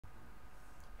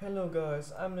Hello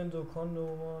guys, I'm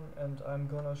Kondoman and I'm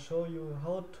gonna show you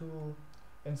how to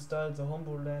install the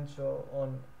Homebrew launcher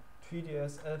on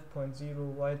 3ds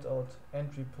 11.0 without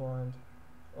entry point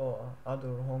or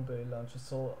other Homebrew launcher.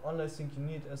 So only thing you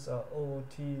need is a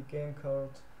OOT game card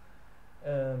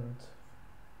and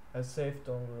a safe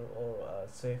dongle or a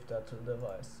safe data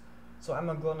device. So I'm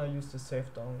gonna use the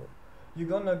safe dongle. You're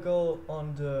gonna go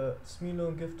on the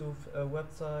Smilo Giftu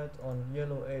website on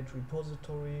Yellow 8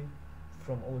 repository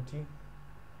from OT,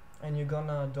 and you're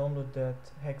gonna download that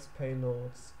hex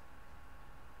payloads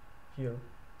here.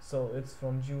 So it's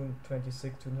from June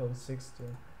 26,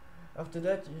 2016. After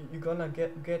that, you're gonna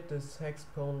get this hex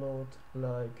payload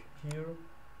like here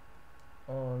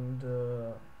on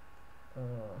the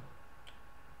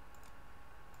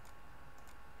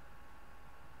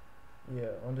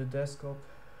on the desktop.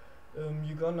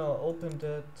 You're gonna open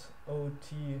that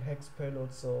OT hex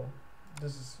payload. So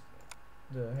this is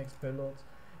the hex payload,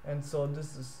 and so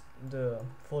this is the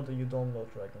folder you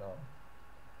download right now.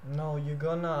 Now you're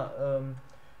gonna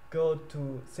go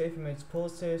to save image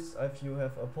Powersaves if you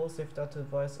have a Powersave data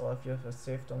device, or if you have a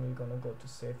save dongle, you're gonna go to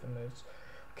save image.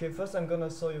 Okay, first I'm gonna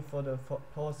show you for the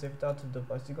Powersave data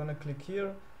device. You're gonna click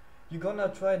here. You're gonna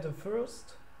try the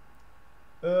first.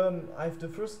 If the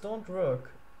first don't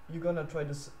work, you're gonna try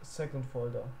the second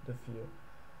folder, the here.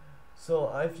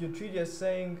 So if your 3ds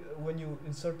saying when you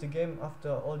insert the game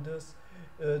after all this,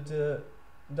 the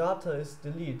data is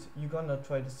delete, you're gonna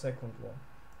try the second one.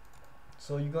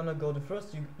 So you're gonna go the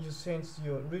first, you change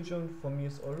your region, for me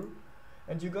is Oru,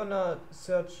 and you're gonna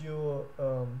search your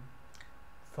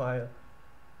file.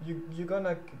 You're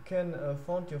gonna can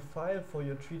find your file for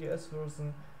your 3ds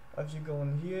version. If you go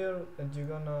in here and you're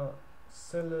gonna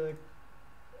select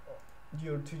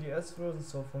your 3ds version,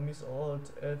 so for me it's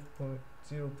alt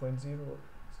 11.0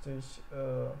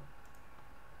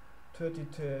 30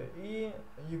 Ti.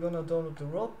 You're gonna download the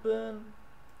Robin,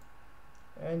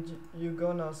 and you're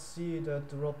gonna see that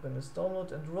the Robin is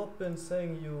downloaded, and Robin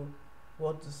saying you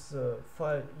what is the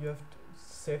file you have to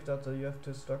save data you have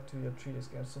to structure your 3ds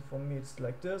game. So for me it's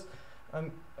like this.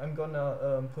 I'm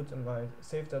gonna put in my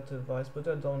save data device, but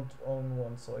I don't own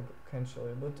one, so I can't show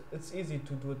you, but it's easy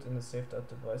to do it in the save data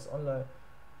device. Only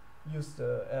use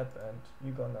the app and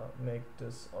you're gonna make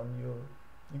this on your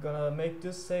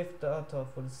save data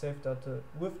for the save data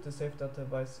with the save data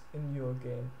device in your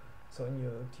game, so in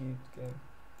your T game.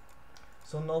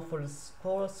 So now for this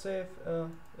Powersave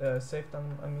save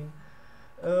dongle,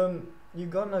 you're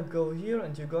gonna go here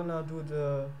and you're gonna do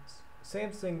the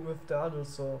same thing with the others.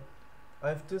 So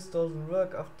if this doesn't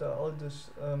work after all this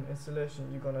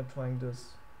installation, you're gonna try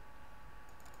this.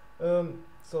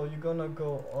 So you're gonna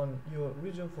go on your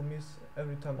region, for me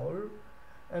every time order,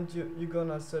 and you're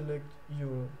gonna select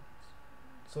your,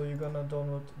 so you're gonna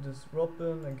download this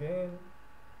Robin again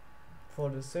for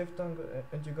the save dongle,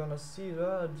 and you're gonna see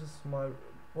that this is my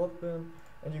Robin,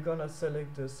 and you're gonna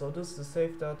select this. So this is the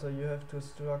save data you have to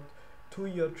extract to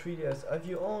your 3ds. If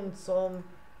you own some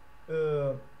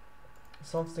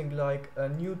something like a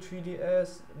new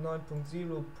 3ds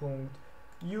 9.0.u,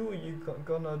 you're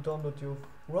gonna download your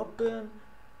Robin,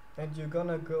 and you're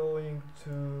gonna going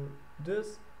to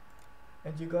this,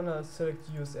 and you're gonna select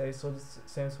USA, so this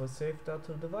stands for save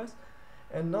data device.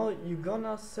 And now you're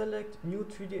gonna select new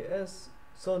 3ds.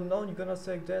 So now you're gonna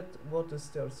select that what is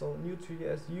there. So new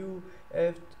 3ds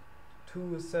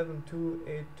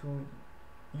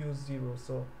UF27282U0.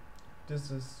 So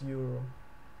this is your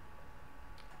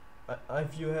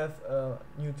if you have a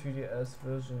new 3ds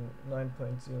version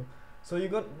 9.0. So you're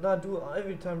gonna do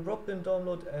every time Robin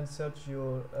download and search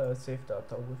your save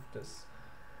data with this.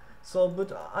 So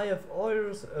but I have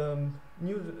always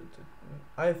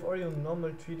I have already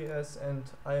normal 3ds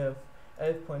and I have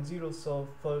 11.0. So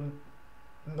for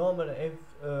normal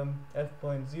 11.0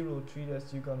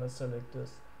 3ds, you're gonna select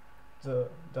this, the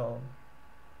down.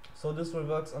 So this will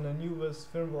work on the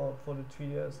newest firmware for the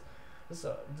 3ds. This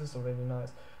is already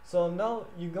nice. So now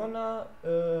you're gonna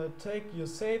take your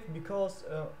save, because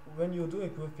when you do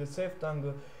it with your save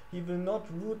dongle, he will not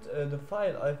root the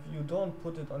file if you don't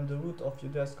put it on the root of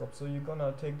your desktop. So you're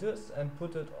gonna take this and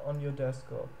put it on your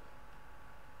desktop.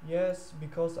 Yes,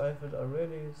 because I have it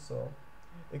already, so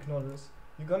ignore this.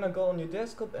 You're gonna go on your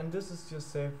desktop, and this is your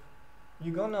save.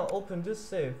 You're gonna open this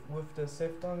save with the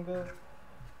save dongle.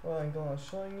 Well, I'm gonna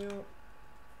show you.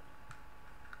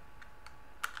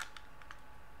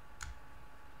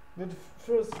 But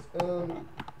first,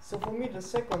 so for me the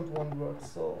second one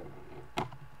works. So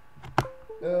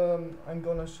I'm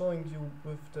gonna showing you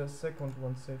with the second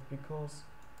one save, because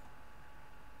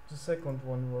the second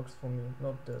one works for me,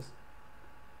 not this.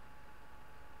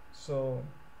 So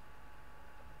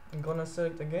I'm gonna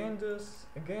select again this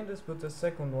with the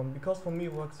second one, because for me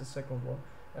works the second one.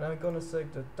 And I'm gonna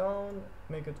select it down,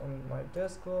 make it on my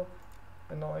desktop,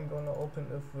 and now I'm gonna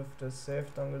open it with the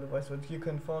save dongle device, which you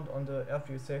can find on the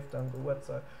after you save dongle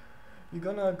website. You're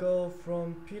gonna go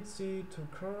from PC to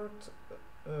card,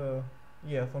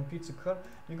 yeah, from PC to card.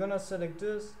 You're gonna select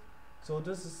this. So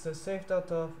this is the save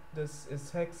data, this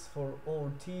is hex for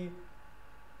OOT,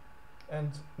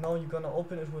 and now you're gonna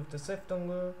open it with the save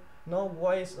dongle. Now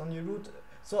why is on your root?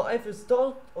 So I've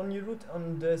installed on your root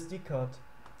on the SD card.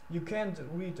 You can't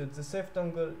read it, the save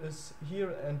dongle is here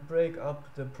and break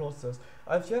up the process.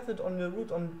 If you have it on your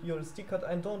root on your SD card,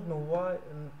 I don't know why,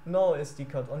 no SD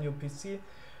card on your PC,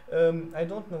 I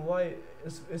don't know why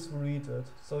it's read it.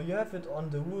 So you have it on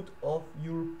the root of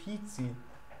your PC.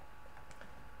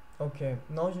 Okay,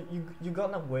 now you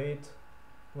gonna wait,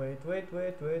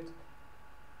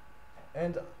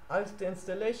 and as the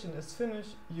installation is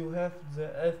finished, you have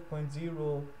the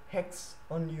 11.0 hex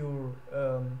on your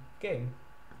game.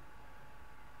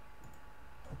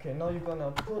 Okay, now you're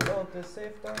gonna put out the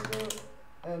save dongle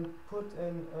and put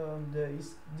in the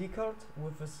SD card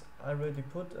with this I already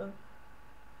put in.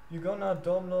 You're gonna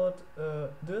download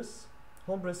this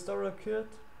Homebrew Storage Kit,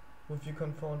 which you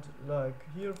can find like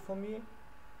here for me.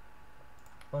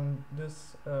 On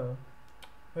this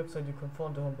website you can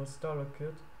find the Homebrew Storage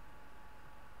Kit.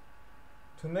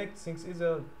 To make things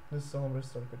easier, this is the Homebrew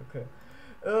Storage Kit, okay.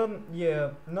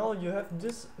 Yeah, now you have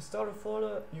this starter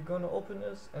folder, you're gonna open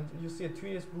this and you see a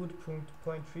 3ds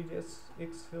boot.3ds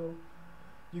X file.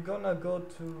 You're gonna go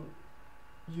to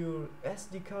your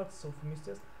SD card, so for me it's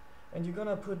this, and you're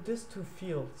gonna put these two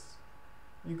fields.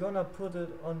 You're gonna put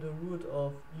it on the root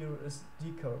of your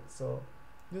SD card. So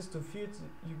these two fields,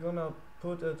 you're gonna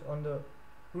put it on the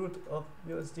root of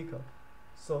your SD card.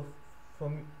 So for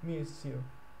me it's here.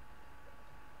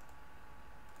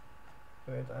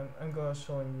 Wait, I'm gonna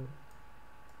show you.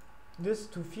 These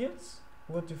two fields,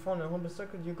 what you found in Homebrew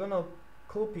Storage, you're gonna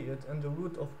copy it in the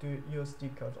root of the SD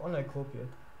card. Only copy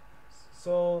it.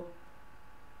 So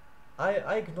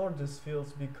I ignore these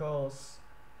fields because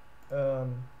I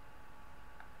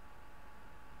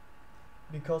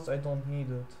don't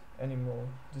need it anymore.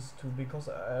 These two, because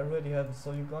I already have it.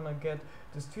 So you're gonna get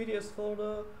this 3ds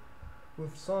folder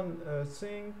with some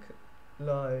sync,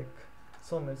 like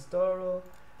some installer,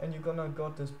 and you're gonna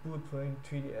got this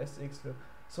boot.3ds X file.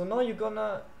 So now you're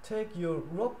gonna take your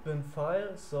rockbin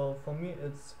file. So for me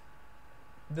it's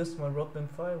this my rockbin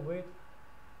file. Wait,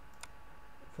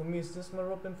 for me it's this my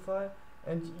rockbin file,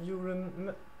 and you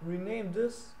rename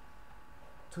this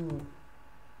to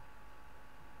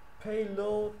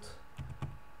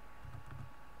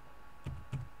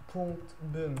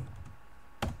payload.bin,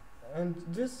 and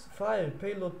this file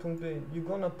payload.bin, you're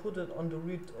gonna put it on the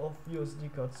read of your SD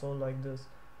card, so like this.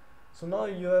 So now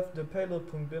you have the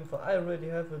payload.bin file. I already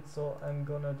have it, so I'm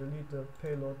gonna delete the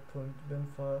payload.bin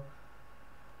file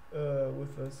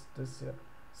with this here.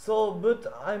 So, but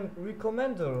I'm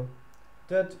recommender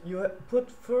that you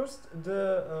put first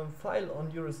the file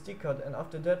on your SD card and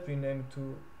after that rename it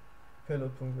to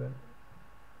payload.bin.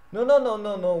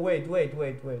 No, wait.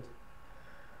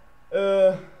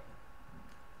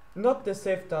 Not the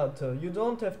save data. You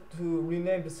don't have to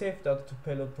rename the save data to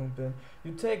payload.bin.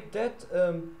 You take that,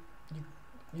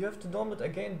 you have to download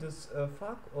again this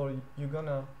FAQ, or you're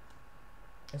gonna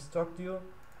extract you.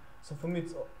 So for me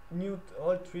it's all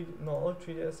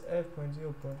 3ds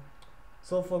 11.0.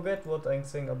 So forget what I'm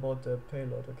saying about the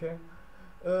payload, okay?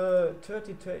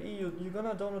 30e, you're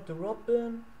gonna download the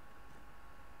rockbin.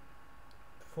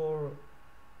 For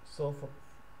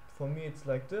me it's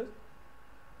like this.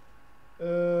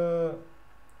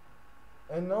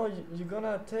 And now you're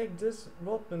gonna take this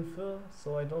rockbin file.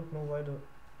 So I don't know why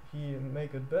he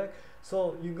make it back.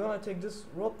 So you're gonna take this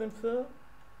rockbin file.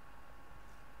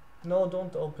 No,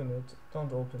 don't open it.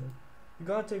 You're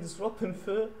gonna take this rockbin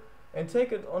file and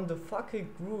take it on the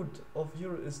fucking root of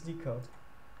your SD card.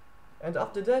 And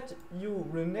after that, you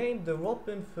rename the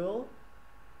rockbin file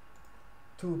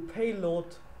to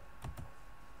payload.bin.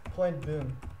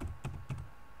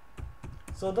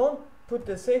 So don't put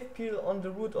the save peel on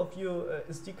the root of your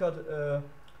SD card.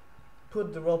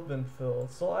 Put the rockbin file.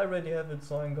 So I already have it,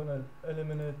 so I'm gonna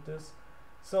eliminate this.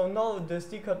 So now the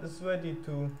SD card is ready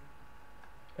to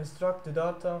extract the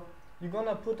data. You're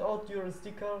gonna put out your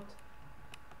SD card,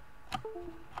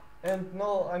 and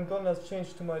now I'm gonna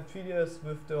change to my 3ds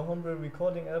with the Homebrew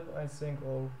recording app, I think,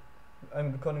 or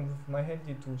I'm recording with my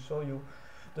handy to show you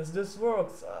that this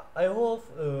works. I hope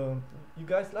you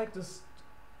guys like this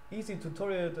easy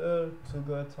tutorial to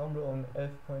get Homebrew on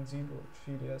 11.0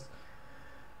 3ds.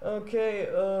 Okay,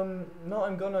 now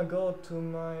I'm gonna go to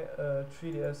my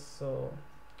 3ds, so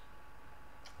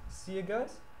see you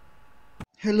guys.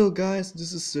 Hello guys,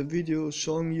 this is the video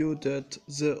showing you that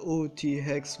the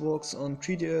OOTHax works on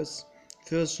 3ds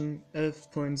version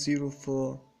 11.0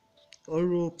 for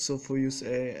Europe, so for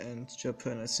USA and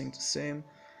Japan I think the same.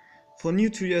 For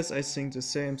new 3ds I think the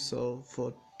same, so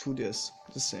for 2ds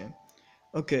the same.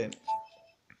 Okay,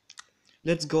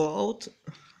 let's go out,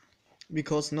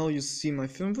 because now you see my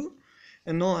film view,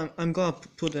 and now I'm gonna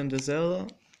put in the Zelda.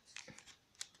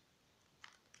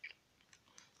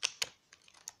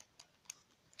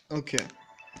 Okay,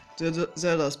 the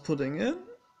Zelda's putting in,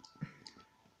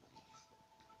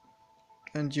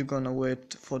 and you're gonna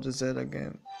wait for the Zelda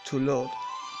game to load.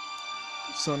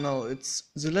 So now it's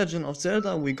The Legend of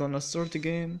Zelda, we're gonna start the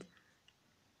game.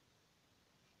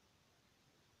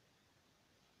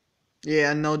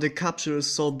 Yeah, now the capture is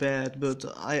so bad, but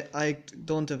I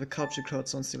don't have a capture card,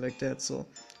 something like that, so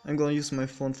I'm gonna use my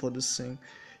phone for this thing.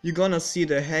 You're gonna see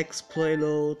the hex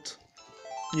playload,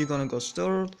 you're gonna go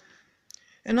start,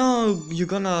 and now you're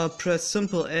gonna press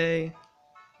simple A,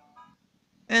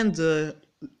 and the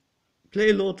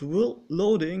playload will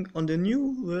loading on the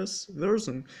newest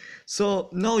version. So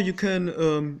now you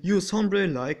can use Homebrew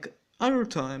like other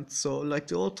times, so like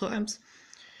the old times,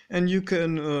 and you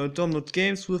can download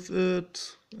games with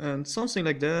it and something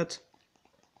like that.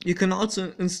 You can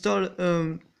also install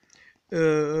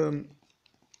the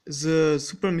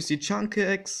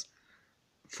SupermySterychunkHax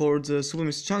for the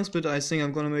SupermySterychunks, but I think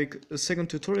I'm gonna make a second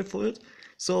tutorial for it.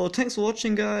 So thanks for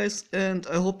watching guys, and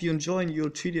I hope you enjoy your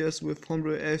 3ds with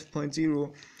Homebrew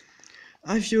 11.0.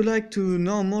 If you like to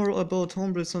know more about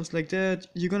Homebrew, something like that,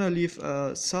 you're gonna leave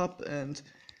a sub, and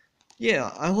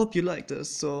yeah, I hope you like this,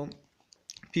 so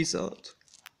peace out.